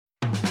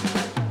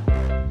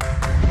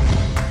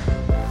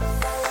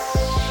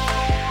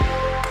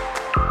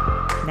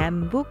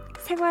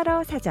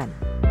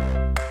남북생활어사전.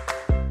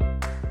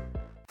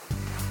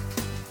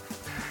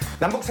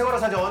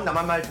 남북생활어사전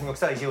남한말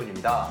통역사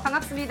이재훈입니다.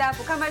 반갑습니다.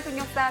 북한말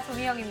통역사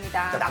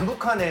조미영입니다.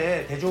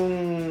 남북한의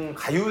대중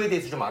가요에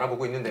대해서 좀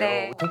알아보고 있는데요.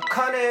 네.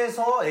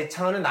 북한에서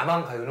애창하는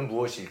남한 가요는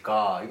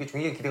무엇일까? 이게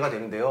굉장히 기대가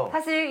되는데요.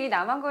 사실 이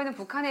남한가요는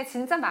북한에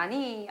진짜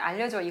많이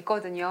알려져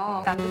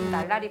있거든요. 남북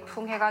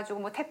날라리풍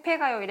해가지고 뭐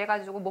태페가요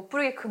이래가지고 못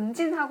부르게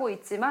금진하고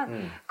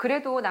있지만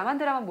그래도 남한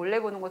드라마 몰래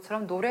보는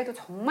것처럼 노래도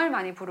정말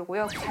많이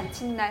부르고요.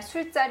 잔칫날,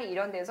 술자리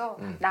이런 데서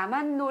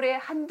남한 노래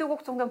한두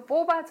곡 정도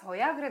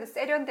뽑아줘야 그래도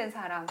세련된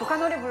사람. 북한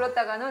노래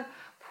불렀다가는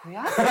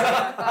뭐야?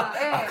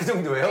 네. 그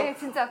정도예요? 네,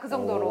 진짜 그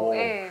정도로.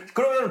 네.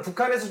 그러면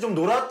북한에서 좀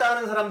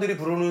놀았다는 사람들이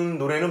부르는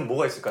노래는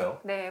뭐가 있을까요?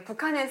 네,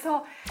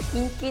 북한에서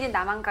인기 있는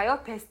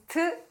남한가요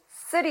베스트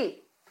 3.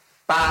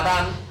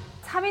 빠방!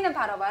 3위는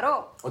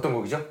바로 어떤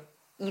곡이죠?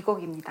 이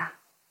곡입니다.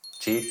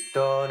 집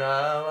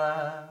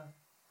떠나와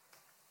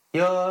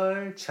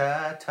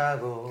열차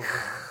타고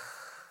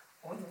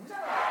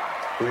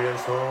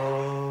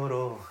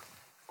훈련소로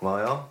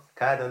고마워요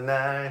가던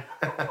날.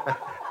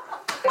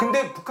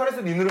 근데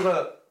북한에서 이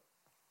노래가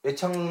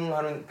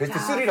애창하는 베스트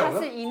 3라고요?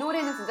 사실 이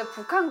노래는 진짜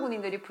북한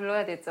군인들이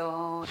불러야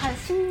되죠. 한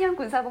 10년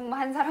군사복무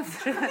한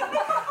사람들은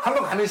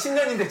한번 가면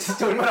 10년인데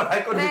진짜 얼마나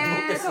발걸음이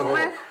무겁겠어.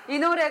 정말 이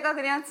노래가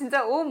그냥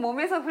진짜 온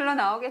몸에서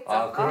흘러나오겠죠.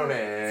 아,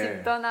 그러네.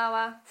 집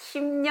떠나와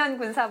 10년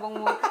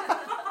군사복무.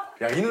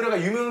 야, 이 노래가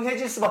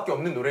유명해질 수밖에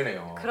없는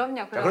노래네요.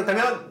 그럼요. 자,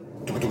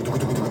 그렇다면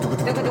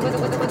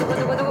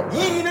두구두구두구두구두구두구두구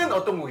 2위는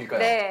어떤 곡일까요?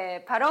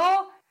 네, 바로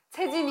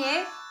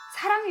최진희의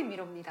사랑의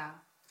미로입니다.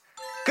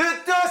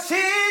 끝도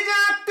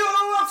시작도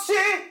없이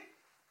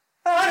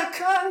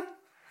아득한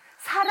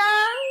사랑해.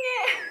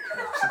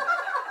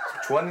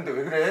 좋았는데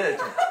왜 그래?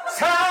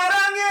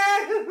 사랑해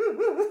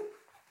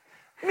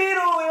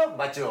미로요.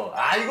 맞죠?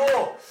 아,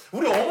 이거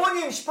우리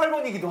어머님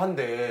 18번이기도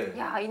한데.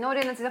 야, 이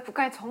노래는 진짜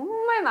북한에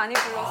정말 많이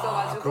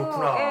불렀어가지고. 아,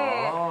 그렇구나.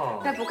 예.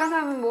 그냥 북한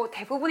사람은 뭐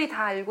대부분이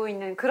다 알고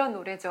있는 그런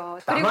노래죠.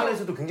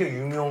 남한에서도 굉장히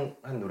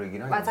유명한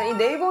노래긴 하네요. 맞아, 이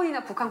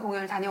 4번이나 북한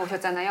공연을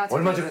다녀오셨잖아요.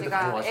 얼마 전에도 씨가.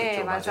 다녀왔었죠.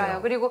 예,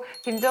 맞아요. 그리고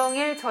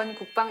김정일 전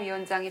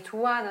국방위원장이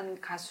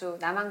좋아하는 가수,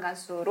 남한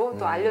가수로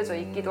또 알려져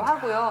있기도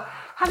하고요.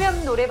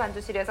 화면 노래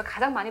반주실에서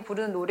가장 많이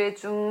부르는 노래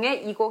중에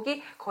이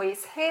곡이 거의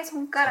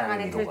 3손가락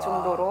안에 들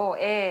정도로.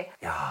 예.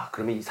 야,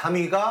 그러면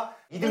 3위가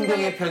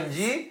이등병의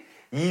편지,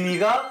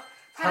 2위가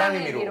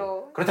사랑의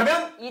미로.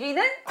 그렇다면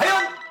 1위는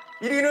과연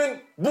 1위는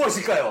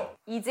무엇일까요?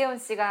 이재훈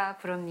씨가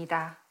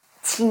부릅니다.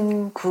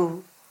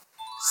 친구.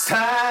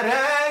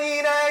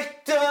 사랑이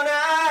날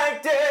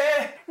떠날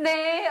때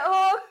내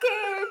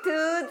어깨를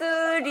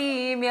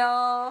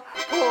두드리며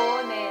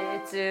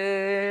보낼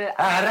줄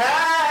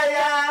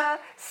알아야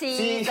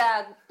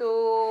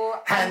시작도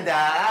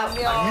한다. 아,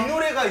 이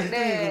노래가 1등이군요.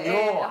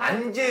 네.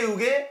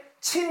 안재욱의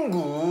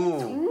친구.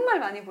 정말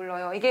많이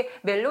불러요. 이게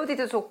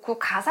멜로디도 좋고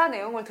가사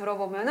내용을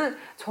들어보면은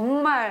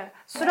정말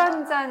술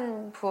한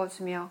잔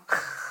부어주며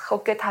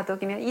어깨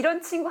다독이며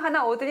이런 친구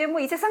하나 얻으면 뭐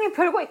이 세상에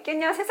별거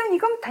있겠냐. 세상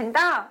이건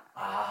된다.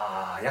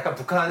 아, 약간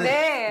북한은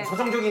네.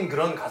 서정적인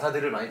그런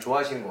가사들을 많이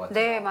좋아하시는 것 같아요.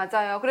 네,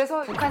 맞아요.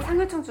 그래서 북한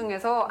상류층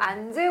중에서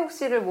안재욱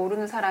씨를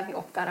모르는 사람이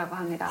없다라고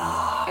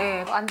합니다.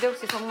 네, 안재욱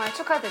씨 정말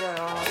축하드려요.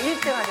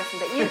 1등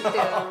하셨습니다.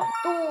 1등.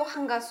 또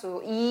한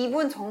가수.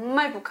 이분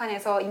정말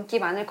북한에서 인기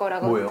많을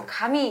거라고 뭐예요?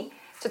 감히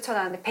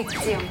추천하는데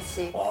백지영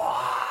씨.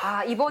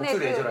 아, 이번에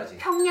목소리 그 애절하지.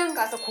 평양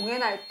가서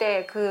공연할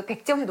때 그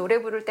백지영 씨 노래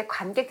부를 때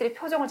관객들의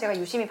표정을 제가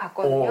유심히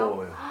봤거든요.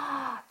 오.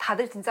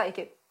 다들 진짜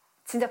이게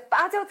진짜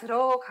빠져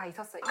들어가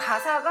있었어요.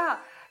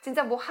 가사가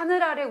진짜 뭐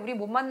하늘 아래 우리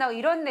못 만나고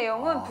이런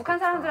내용은 북한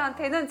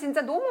사람들한테는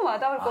진짜 너무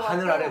와닿을 것 같아요.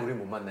 하늘 아래 우리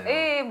못 만나요.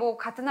 예, 뭐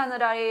같은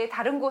하늘 아래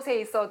다른 곳에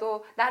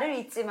있어도 나를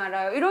잊지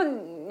말아요.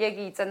 이런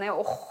얘기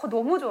있잖아요.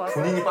 너무 좋았어요.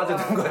 본인이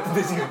빠져든 것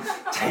같은데 지금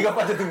자기가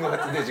빠져든 것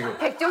같은데 지금.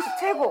 백지영 씨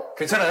최고.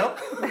 괜찮아요?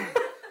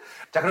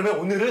 자, 그러면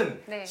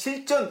오늘은 네.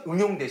 실전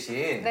응용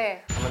대신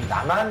네. 한번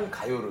남한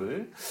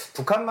가요를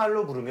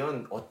북한말로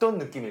부르면 어떤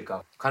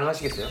느낌일까?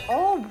 가능하시겠어요?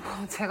 뭐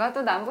제가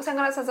또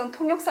남북생활어사전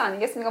통역사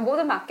아니겠습니까?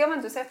 뭐든 맡겨만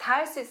주세요. 다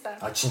할 수 있어요.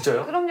 아,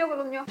 진짜요?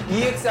 그럼요.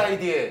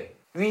 EXID의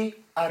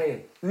위,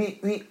 아래,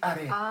 위,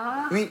 아래,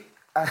 아. 위,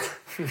 아래.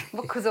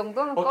 뭐 그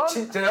정도는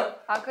진짜요?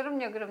 아,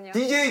 그럼요.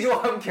 DJ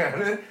조와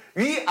함께하는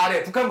위,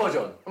 아래 북한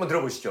버전 한번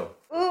들어보시죠.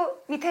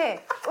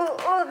 밑에,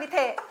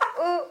 밑에,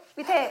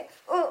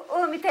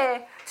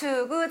 밑에,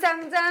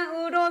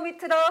 주구장창으로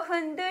밑으로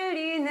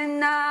흔들리는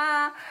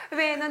나.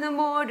 왜 너는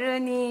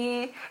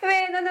모르니,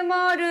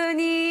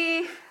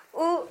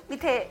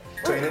 밑에.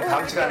 저희는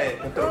다음 시간에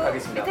뵙도록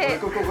하겠습니다. 밑에. 오늘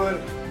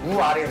끝곡은 우,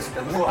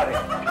 아래였습니다. 우, 아래.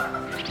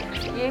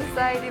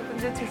 EXID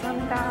분들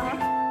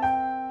죄송합니다.